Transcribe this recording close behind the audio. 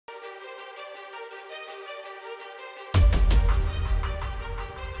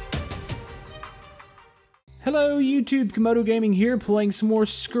Hello YouTube, Camodo Gaming here, playing some more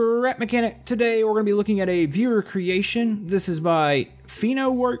Scrap Mechanic. Today we're going to be looking at a viewer creation. This is by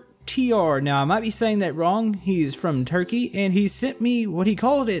FinoWorkTR. Now I might be saying that wrong, he's from Turkey, and he sent me what he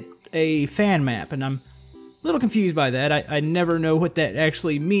called it, a fan map, and I'm a little confused by that. I never know what that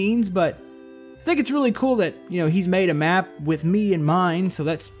actually means, but I think it's really cool that, you know, he's made a map with me in mind, so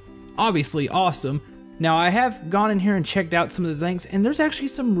that's obviously awesome. Now I have gone in here and checked out some of the things, and there's actually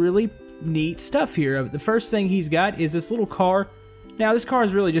some really neat stuff here. The first thing he's got is this little car. Now this car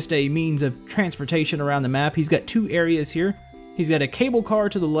is really just a means of transportation around the map. He's got two areas here. He's got a cable car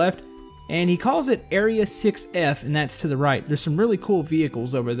to the left, and he calls it Area 6F, and that's to the right. There's some really cool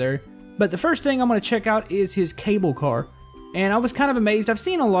vehicles over there. But the first thing I'm going to check out is his cable car. And I was kind of amazed. I've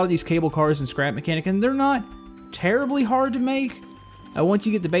seen a lot of these cable cars in Scrap Mechanic, and they're not terribly hard to make once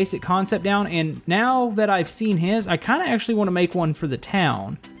you get the basic concept down. And now that I've seen his, I kind of actually want to make one for the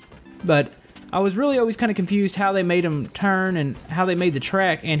town. But I was really always kind of confused how they made him turn and how they made the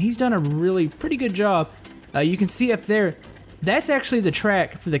track, and he's done a really pretty good job. You can see up there, that's actually the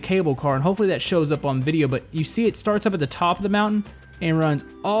track for the cable car, and hopefully that shows up on video, but you see it starts up at the top of the mountain and runs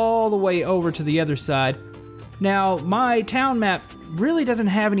all the way over to the other side. Now, my town map really doesn't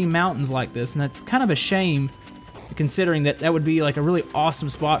have any mountains like this, and that's kind of a shame, considering that that would be like a really awesome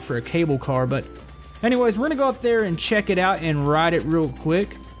spot for a cable car. But anyways, we're gonna go up there and check it out and ride it real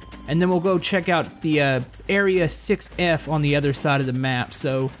quick. And then we'll go check out the Area 6F on the other side of the map.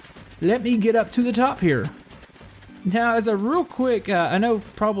 So let me get up to the top here. Now, as a real quick, I know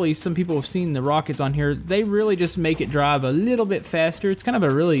probably some people have seen the rockets on here. They really just make it drive a little bit faster. It's kind of a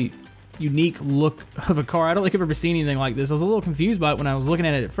really unique look of a car. I don't think I've ever seen anything like this. I was a little confused by it when I was looking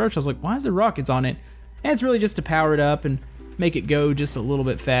at it at first. I was like, why is there rockets on it? And it's really just to power it up and make it go just a little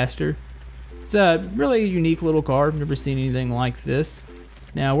bit faster. It's a really unique little car. I've never seen anything like this.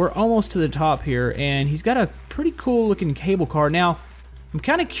 Now we're almost to the top here, and he's got a pretty cool looking cable car. Now I'm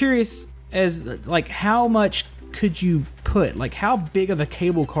kind of curious as like how much could you put, like how big of a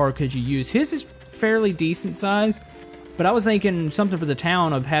cable car could you use? His is fairly decent size, but I was thinking something for the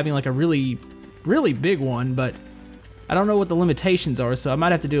town of having like a really big one, but I don't know what the limitations are, so I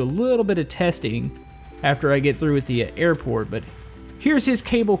might have to do a little bit of testing after I get through with the airport. But here's his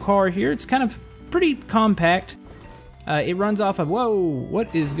cable car here. It's kind of pretty compact. It runs off of, whoa,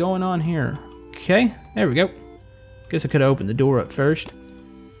 what is going on here? Okay, there we go. Guess I could have opened the door up first.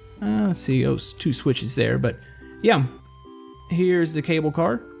 Let's see, those two switches there, but yeah. Here's the cable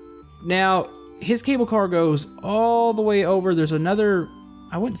car. Now, his cable car goes all the way over. There's another,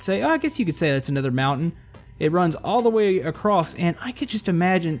 I wouldn't say, I guess you could say that's another mountain. It runs all the way across, and I could just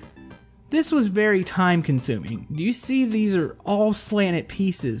imagine this was very time consuming. Do you see these are all slanted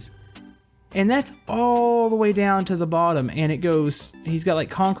pieces? And that's all the way down to the bottom, and it goes, he's got like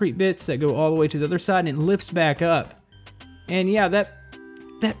concrete bits that go all the way to the other side, and it lifts back up. And yeah, that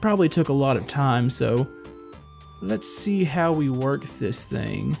probably took a lot of time, so let's see how we work this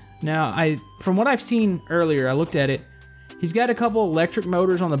thing. Now, from what I've seen earlier, I looked at it, he's got a couple electric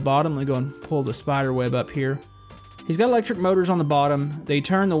motors on the bottom. Let me go and pull the spider web up here. He's got electric motors on the bottom. They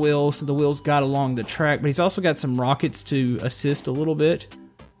turn the wheels, so the wheels guide along the track, but he's also got some rockets to assist a little bit.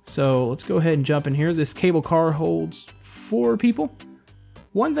 So let's go ahead and jump in here. This cable car holds 4 people.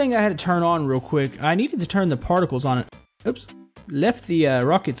 One thing I had to turn on real quick, I needed to turn the particles on it. Oops, left the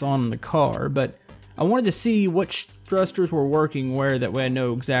rockets on the car, but I wanted to see which thrusters were working where, that way I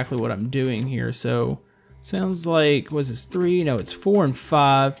know exactly what I'm doing here. So sounds like, was this 3? No, it's 4 and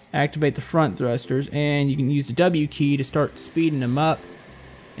 5. Activate the front thrusters, and you can use the W key to start speeding them up.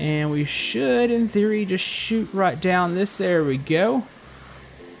 And we should, in theory, just shoot right down this. There we go.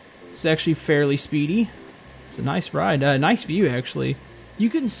 It's actually fairly speedy. It's a nice ride, nice view actually. You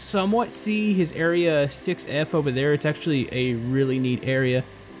can somewhat see his Area 6F over there. It's actually a really neat area.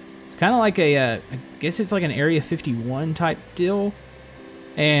 It's kind of like a, I guess it's like an Area 51 type deal.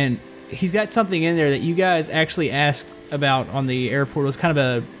 And he's got something in there that you guys actually asked about on the airport. It was kind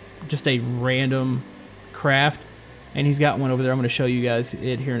of just a random craft. And he's got one over there. I'm going to show you guys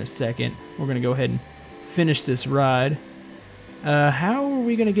it here in a second. We're going to go ahead and finish this ride. How are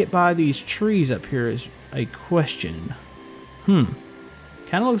we gonna get by these trees up here is a question. Kinda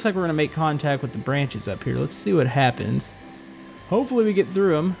looks like we're gonna make contact with the branches up here. Let's see what happens. Hopefully we get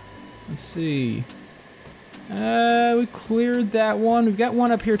through them. Let's see. We cleared that one. We've got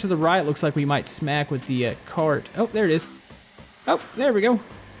one up here to the right. Looks like we might smack with the cart. Oh, there it is. Oh, there we go.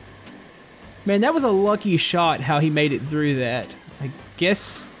 Man, that was a lucky shot how he made it through that.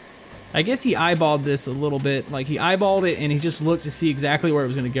 I guess he eyeballed this a little bit. Like, he eyeballed it and he just looked to see exactly where it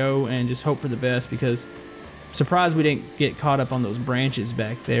was going to go and just hope for the best, because I'm surprised we didn't get caught up on those branches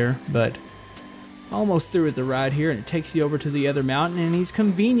back there. But almost through with the ride here, and it takes you over to the other mountain, and he's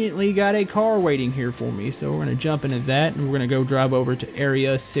conveniently got a car waiting here for me. So we're going to jump into that, and we're going to go drive over to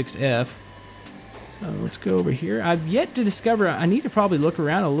Area 6F. So let's go over here. I've yet to discover, I need to probably look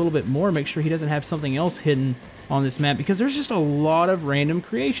around a little bit more, make sure he doesn't have something else hidden on this map, because there's just a lot of random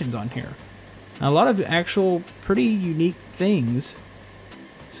creations on here. A lot of actual pretty unique things.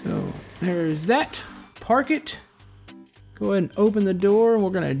 So there's that. Park it. Go ahead and open the door, and we're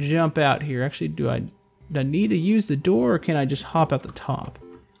gonna jump out here. Actually, do I need to use the door, or can I just hop out the top?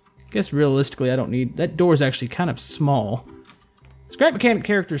 I guess realistically I don't need, that door is actually kind of small. Scrap Mechanic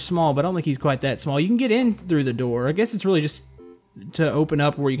character is small, but I don't think he's quite that small. You can get in through the door. I guess it's really just to open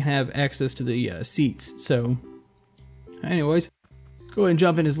up where you can have access to the seats. So anyways, go ahead and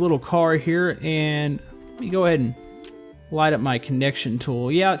jump in his little car here, and let me go ahead and light up my connection tool.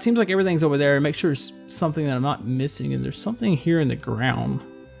 Yeah, it seems like everything's over there. Make sure it's something that I'm not missing, and there's something here in the ground.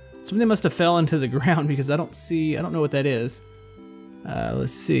 Something must have fell into the ground because I don't know what that is.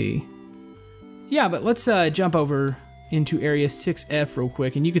 Let's see. Yeah, but let's jump over into Area 6F real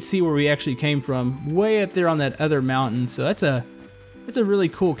quick, and you can see where we actually came from, way up there on that other mountain. So that's a really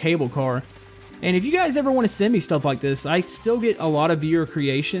cool cable car. And if you guys ever want to send me stuff like this, I still get a lot of viewer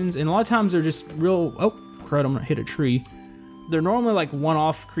creations, and a lot of times they're just real, oh crud, I'm gonna hit a tree. They're normally like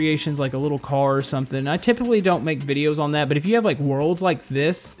one-off creations, like a little car or something. I typically don't make videos on that, but if you have like worlds like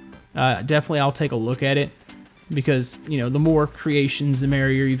this, definitely I'll take a look at it, because, you know, the more creations the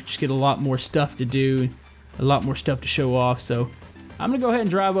merrier. You just get a lot more stuff to do, a lot more stuff to show off. So I'm gonna go ahead and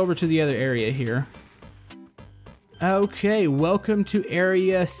drive over to the other area here. Okay, welcome to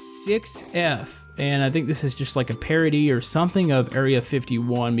Area 6F, and I think this is just like a parody or something of Area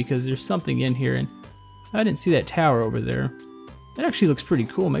 51, because there's something in here, and I didn't see that tower over there. That actually looks pretty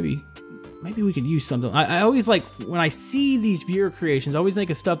cool. Maybe we could use something. I always like, when I see these viewer creations, I always think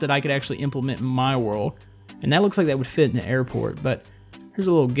of stuff that I could actually implement in my world, and that looks like that would fit in the airport. But here's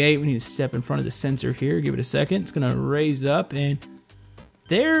a little gate. We need to step in front of the sensor here. Give it a second. It's gonna raise up, and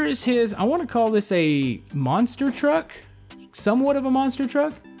there's his, I want to call this a monster truck, somewhat of a monster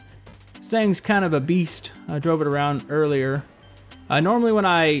truck. This thing's kind of a beast. I drove it around earlier. Normally when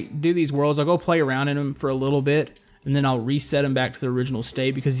I do these worlds, I'll go play around in them for a little bit, and then I'll reset them back to the original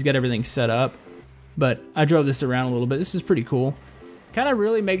state because he's got everything set up. But I drove this around a little bit. This is pretty cool. Kind of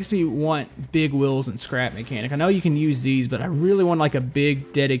really makes me want big wheels and Scrap Mechanic. I know you can use these, but I really want like a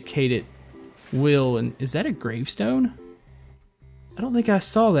big dedicated wheel. And is that a gravestone? I don't think I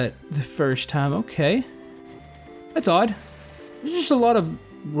saw that the first time. Okay. That's odd. There's just a lot of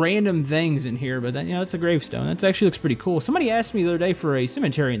random things in here, but then, you know, it's a gravestone. That actually looks pretty cool. Somebody asked me the other day for a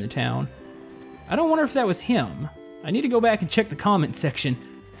cemetery in the town. I don't wonder if that was him. I need to go back and check the comment section.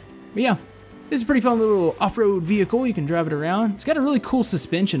 But yeah, this is a pretty fun little off-road vehicle. You can drive it around. It's got a really cool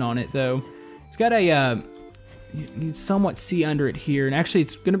suspension on it, though. It's got a, you can somewhat see under it here, and actually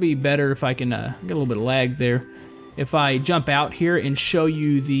it's going to be better if I can, get a little bit of lag there. If I jump out here and show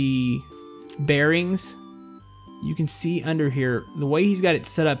you the bearings, you can see under here, the way he's got it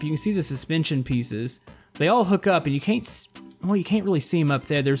set up, you can see the suspension pieces. They all hook up, and you can't really see them up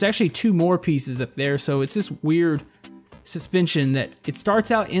there. There's actually two more pieces up there, so it's this weird suspension that it starts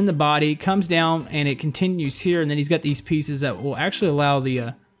out in the body, comes down, and it continues here, and then he's got these pieces that will actually allow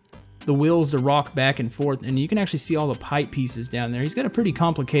the wheels to rock back and forth, and you can actually see all the pipe pieces down there. He's got a pretty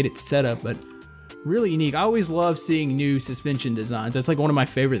complicated setup, but really unique. I always love seeing new suspension designs. That's like one of my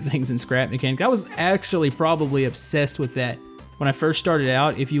favorite things in Scrap Mechanic. I was actually probably obsessed with that when I first started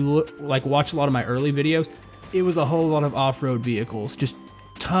out. If you watch a lot of my early videos, it was a whole lot of off-road vehicles, just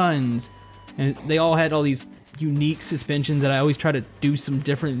tons, and they all had all these unique suspensions that I always try to do some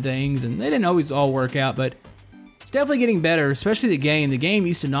different things, and they didn't always all work out, but it's definitely getting better, especially the game. The game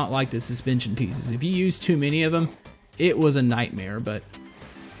used to not like the suspension pieces. If you used too many of them, it was a nightmare, but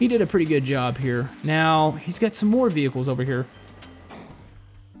he did a pretty good job here. Now, he's got some more vehicles over here.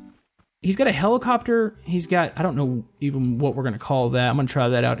 He's got a helicopter. He's got, I don't know even what we're gonna call that. I'm gonna try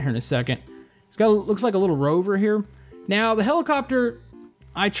that out here in a second. He's got, looks like a little rover here. Now, the helicopter,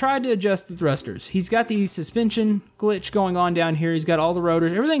 I tried to adjust the thrusters. He's got the suspension glitch going on down here. He's got all the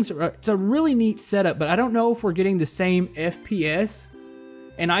rotors. It's a really neat setup, but I don't know if we're getting the same FPS.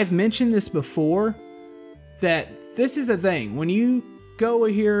 And I've mentioned this before, that this is a thing. When you go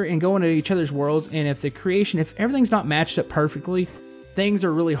here and go into each other's worlds, and if everything's not matched up perfectly, things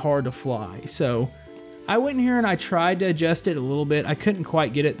are really hard to fly. So I went in here and I tried to adjust it a little bit. I couldn't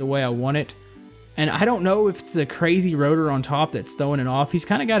quite get it the way I want it. And I don't know if it's the crazy rotor on top that's throwing it off. He's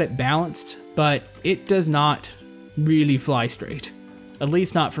kind of got it balanced, but it does not really fly straight. At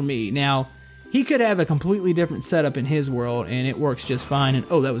least not for me. Now, he could have a completely different setup in his world, and it works just fine. And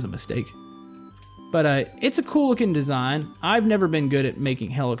oh, that was a mistake. But it's a cool looking design. I've never been good at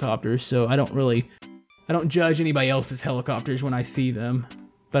making helicopters, so I don't judge anybody else's helicopters when I see them.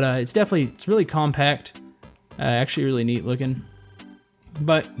 But it's really compact, actually really neat looking.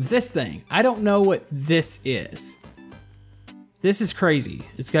 But this thing, I don't know what this is. This is crazy.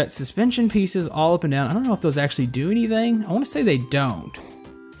 It's got suspension pieces all up and down. I don't know if those actually do anything. I want to say they don't.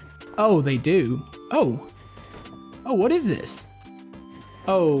 Oh, they do. Oh, what is this?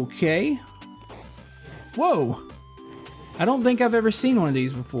 Okay. Whoa. I don't think I've ever seen one of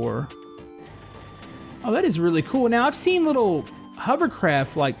these before. Oh, that is really cool. Now, I've seen little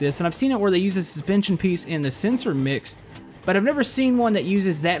hovercraft like this, and I've seen it where they use a suspension piece in the sensor mix, but I've never seen one that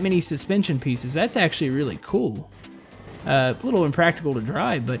uses that many suspension pieces. That's actually really cool. A little impractical to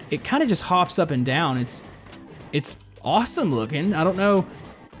drive, but it kind of just hops up and down. It's awesome looking. I don't know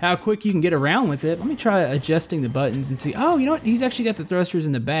how quick you can get around with it. Let me try adjusting the buttons and see. Oh, you know what? He's actually got the thrusters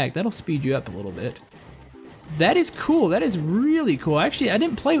in the back. That'll speed you up a little bit. That is cool. That is really cool. Actually, I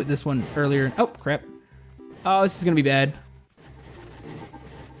didn't play with this one earlier. Oh, crap. Oh, this is gonna be bad.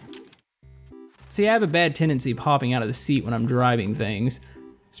 See, I have a bad tendency of hopping out of the seat when I'm driving things,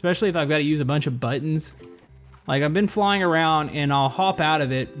 especially if I've got to use a bunch of buttons. Like, I've been flying around and I'll hop out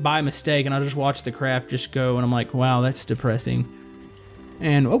of it by mistake and I'll just watch the craft just go and I'm like, wow, that's depressing.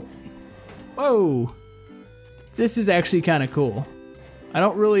 And, oh, whoa, this is actually kind of cool. I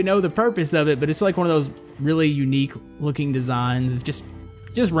don't really know the purpose of it, but it's like one of those really unique looking designs. It's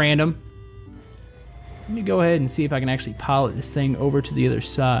just random. Let me go ahead and see if I can actually pilot this thing over to the other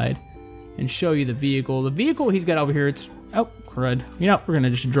side and show you the vehicle. The vehicle he's got over here, it's, oh, crud. You know, we're gonna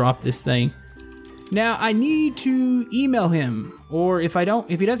just drop this thing. Now, I need to email him, or if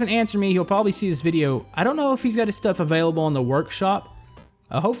he doesn't answer me, he'll probably see this video. I don't know if he's got his stuff available in the workshop.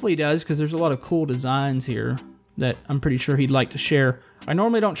 Hopefully he does, because there's a lot of cool designs here that I'm pretty sure he'd like to share. I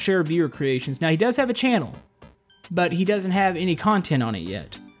normally don't share viewer creations. Now, he does have a channel, but he doesn't have any content on it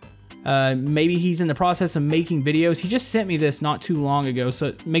yet. Maybe he's in the process of making videos. He just sent me this not too long ago, so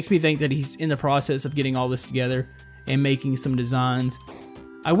it makes me think that he's in the process of getting all this together and making some designs.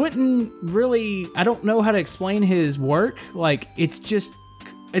 I don't know how to explain his work. Like, it's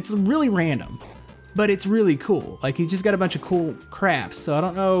really random, but it's really cool. Like, he's just got a bunch of cool crafts, so I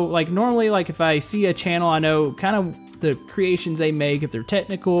don't know, like, normally, like, if I see a channel, I know kind of the creations they make, if they're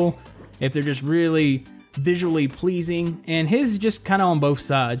technical, if they're just really visually pleasing, and his is just kind of on both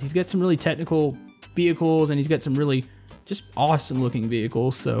sides. He's got some really technical vehicles, and he's got some really just awesome looking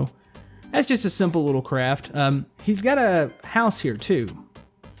vehicles, so that's just a simple little craft. He's got a house here, too.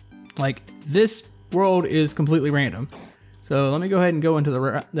 Like, this world is completely random. So let me go ahead and go into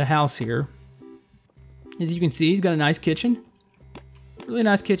the house here. As you can see, he's got a nice kitchen. Really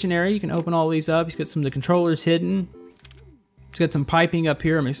nice kitchen area. You can open all these up. He's got some of the controllers hidden. He's got some piping up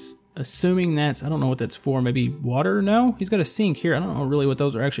here. I'm assuming that's, I don't know what that's for. Maybe water? No? He's got a sink here. I don't know really what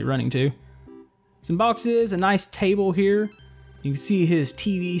those are actually running to. Some boxes, a nice table here. You can see his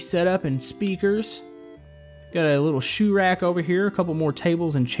TV setup and speakers. Got a little shoe rack over here, a couple more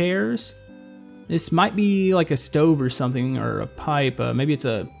tables and chairs. This might be like a stove or something, or a pipe. Maybe it's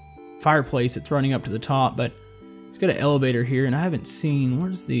a fireplace that's running up to the top, but it's got an elevator here, and I haven't seen,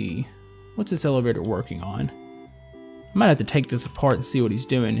 what's this elevator working on? I might have to take this apart and see what he's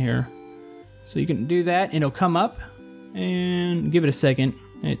doing here. So you can do that, and it'll come up, and give it a second.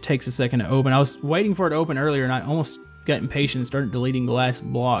 It takes a second to open. I was waiting for it to open earlier, and I almost got impatient and started deleting the last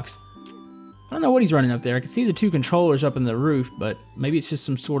blocks. I don't know what he's running up there. I can see the two controllers up in the roof, but maybe it's just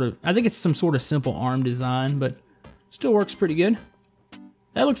I think it's some sort of simple arm design, but still works pretty good.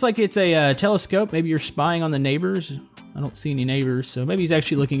 That looks like it's a telescope. Maybe you're spying on the neighbors. I don't see any neighbors, so maybe he's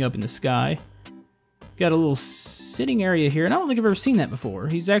actually looking up in the sky. Got a little sitting area here, and I don't think I've ever seen that before.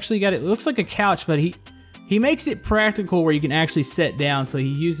 He's actually got it looks like a couch, but he makes it practical where you can actually sit down, so he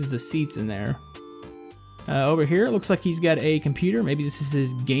uses the seats in there. Over here, it looks like he's got a computer. Maybe this is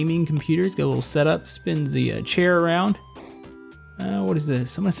his gaming computer. He's got a little setup. Spins the chair around. What is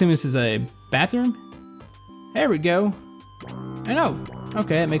this? I'm assuming this is a bathroom. There we go. I know.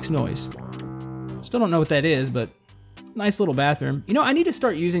 Okay, it makes noise. Still don't know what that is, but nice little bathroom. You know, I need to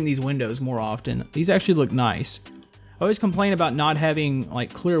start using these windows more often. These actually look nice. I always complain about not having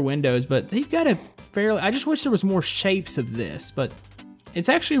like clear windows, but they've got a fairly, I just wish there was more shapes of this, but it's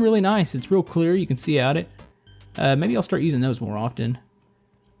actually really nice. It's real clear. You can see out it. Maybe I'll start using those more often.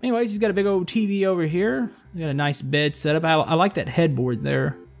 Anyways, he's got a big old TV over here. He's got a nice bed set up. I like that headboard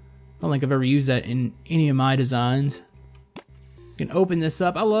there. I don't think I've ever used that in any of my designs. You can open this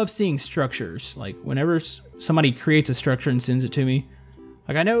up. I love seeing structures. Like, whenever somebody creates a structure and sends it to me.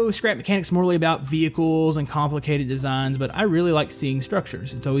 Like, I know Scrap Mechanic's more about vehicles and complicated designs, but I really like seeing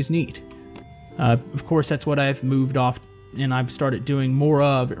structures. It's always neat. Of course, that's what I've moved off and I've started doing more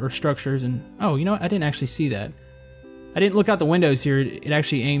of, or structures. And oh, you know what? I didn't actually see that. I didn't look out the windows here. It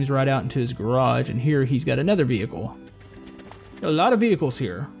actually aims right out into his garage, and here he's got another vehicle. Got a lot of vehicles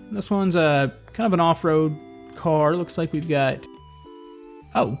here. This one's kind of an off-road car. Looks like we've got...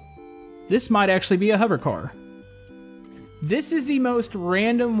 Oh, this might actually be a hover car. This is the most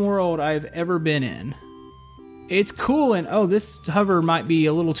random world I've ever been in. It's cool, and oh, this hover might be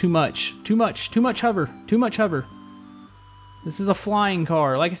a little too much. Too much hover, too much hover. This is a flying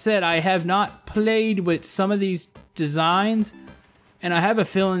car. Like I said, I have not played with some of these designs, and I have a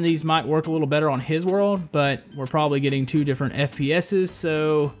feeling these might work a little better on his world, but we're probably getting 2 different FPSs,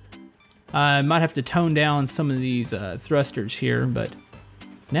 so I might have to tone down some of these thrusters here, but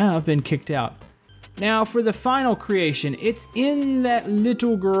now I've been kicked out. Now for the final creation, it's in that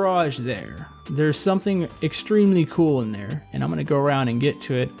little garage there. There's something extremely cool in there, and I'm gonna go around and get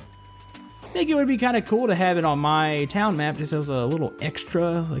to it. I think it would be kind of cool to have it on my town map just as a little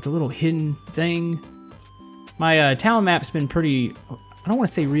extra, like a little hidden thing. My town map's been pretty, I don't want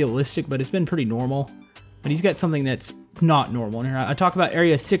to say realistic, but it's been pretty normal. But he's got something that's not normal in here. I talk about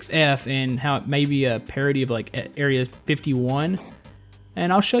Area 6F and how it may be a parody of like Area 51.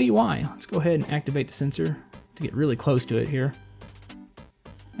 And I'll show you why. Let's go ahead and activate the sensor to get really close to it here.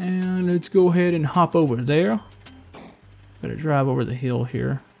 And let's go ahead and hop over there. Gotta drive over the hill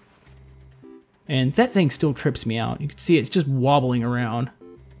here. And that thing still trips me out. You can see it's just wobbling around.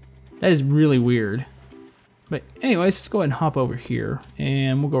 That is really weird. But anyways, let's go ahead and hop over here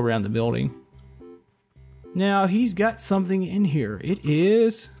and we'll go around the building. Now he's got something in here. It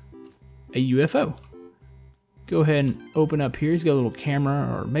is a UFO. Go ahead and open up here. He's got a little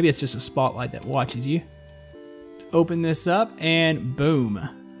camera, or maybe it's just a spotlight that watches you. Let's open this up and boom,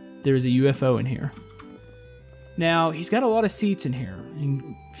 there's a UFO in here. Now he's got a lot of seats in here. He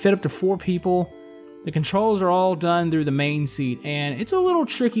can fit up to 4 people. The controls are all done through the main seat, and it's a little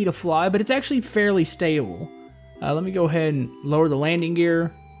tricky to fly, but it's actually fairly stable. Let me go ahead and lower the landing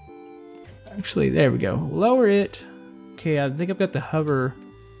gear. Actually, there we go. Lower it. Okay, I think I've got the hover.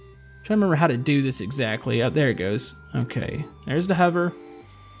 I'm trying to remember how to do this exactly. There it goes. Okay, there's the hover.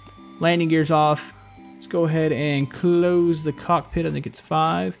 Landing gear's off. Let's go ahead and close the cockpit. I think it's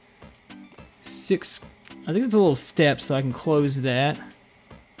 5, 6. I think it's a little step, so I can close that.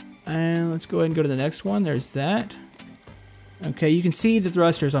 And let's go ahead and go to the next one. There's that. Okay, you can see the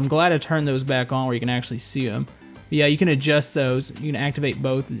thrusters. I'm glad I turned those back on where you can actually see them. But yeah, you can adjust those. You can activate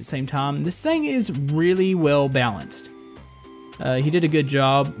both at the same time. This thing is really well balanced. He did a good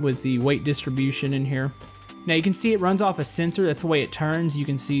job with the weight distribution in here. Now you can see it runs off a sensor. That's the way it turns. You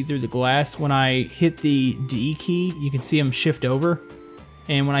can see through the glass. When I hit the D key, you can see them shift over.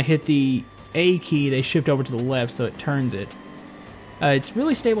 And when I hit the A key, they shift over to the left, so it turns it. It's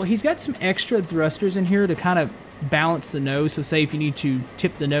really stable. He's got some extra thrusters in here to kind of balance the nose. So say if you need to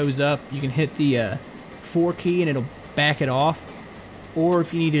tip the nose up, you can hit the 4 key and it'll back it off. Or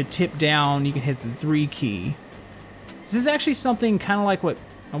if you need to tip down, you can hit the 3 key. This is actually something kind of like what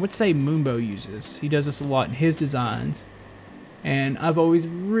I would say Moonbo uses. He does this a lot in his designs. And I've always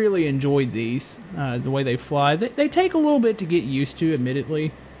really enjoyed these, the way they fly. They take a little bit to get used to,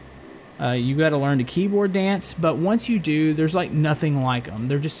 admittedly. You got to learn to keyboard dance, but once you do, there's like nothing like them.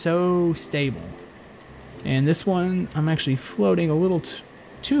 They're just so stable. And this one, I'm actually floating a little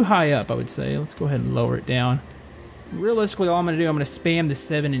too high up, I would say. Let's go ahead and lower it down. Realistically, all I'm going to do, I'm going to spam the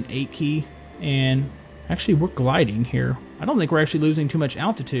 7 and 8 key, and actually we're gliding here. I don't think we're actually losing too much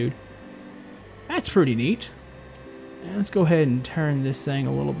altitude. That's pretty neat. And let's go ahead and turn this thing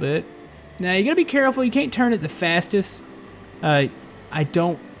a little bit. Now you got to be careful. You can't turn it the fastest. I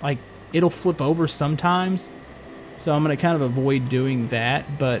don't like. It'll flip over sometimes, so I'm going to kind of avoid doing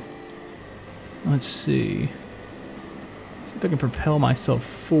that, but let's see. See if I can propel myself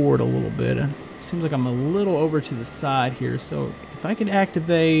forward a little bit. It seems like I'm a little over to the side here, so if I could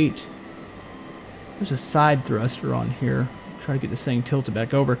activate... There's a side thruster on here. Try to get this thing tilted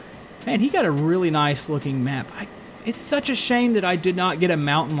back over. Man, he got a really nice looking map. It's such a shame that I did not get a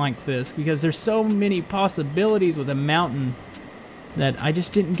mountain like this, because there's so many possibilities with a mountain that I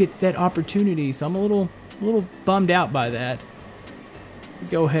just didn't get that opportunity, so I'm a little bummed out by that.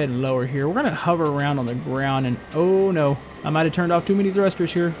 Go ahead and lower here. We're gonna hover around on the ground, and oh no, I might have turned off too many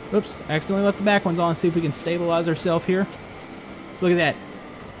thrusters here. Oops, accidentally left the back ones on. See if we can stabilize ourselves here. Look at that.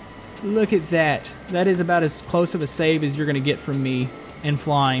 Look at that. That is about as close of a save as you're gonna get from me in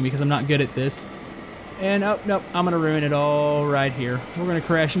flying, because I'm not good at this. And oh, nope, I'm gonna ruin it all right here. We're gonna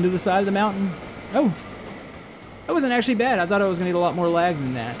crash into the side of the mountain. Oh. That wasn't actually bad. I thought I was going to need a lot more lag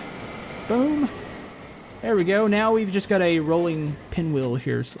than that. Boom. There we go. Now we've just got a rolling pinwheel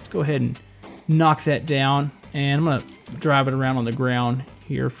here. So let's go ahead and knock that down, and I'm gonna drive it around on the ground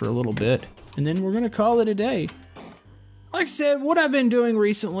here for a little bit, and then we're gonna call it a day. Like I said, what I've been doing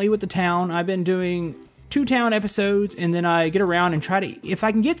recently with the town, I've been doing 2 town episodes, and then I get around and try to, if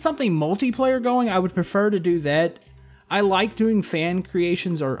I can get something multiplayer going, I would prefer to do that. I like doing fan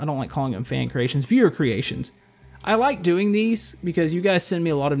creations, or I don't like calling them fan creations, viewer creations. I like doing these because you guys send me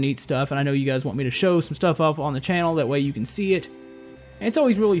a lot of neat stuff, and I know you guys want me to show some stuff up on the channel, that way you can see it. And it's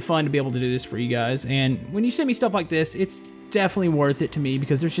always really fun to be able to do this for you guys, and when you send me stuff like this, it's definitely worth it to me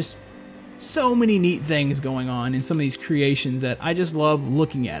because there's just so many neat things going on in some of these creations that I just love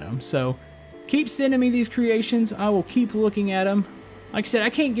looking at them. So keep sending me these creations. I will keep looking at them. Like I said, I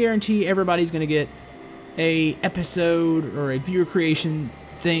can't guarantee everybody's going to get a episode or a viewer creation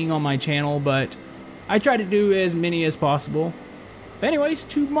thing on my channel, but I try to do as many as possible. But anyways,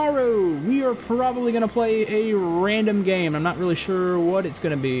 tomorrow we are probably going to play a random game. I'm not really sure what it's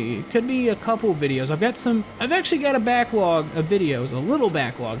going to be. It could be a couple videos. I've actually got a backlog of videos, a little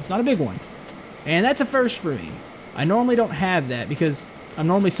backlog. It's not a big one. And that's a first for me. I normally don't have that because I'm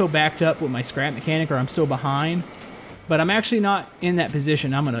normally so backed up with my scrap mechanic, or I'm so behind. But I'm actually not in that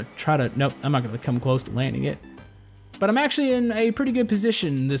position. I'm going to try to, nope, I'm not going to come close to landing it. But I'm actually in a pretty good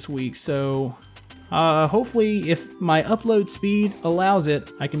position this week, so hopefully if my upload speed allows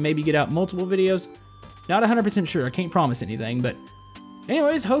it, I can maybe get out multiple videos. Not 100% sure, I can't promise anything, but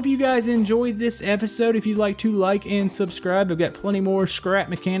anyways, hope you guys enjoyed this episode. If you'd like to like and subscribe, I've got plenty more scrap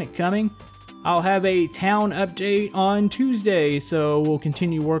mechanic coming. I'll have a town update on Tuesday, so we'll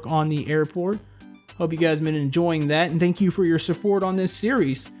continue work on the airport. Hope you guys have been enjoying that, and thank you for your support on this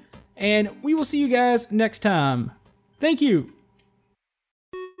series. And we will see you guys next time. Thank you!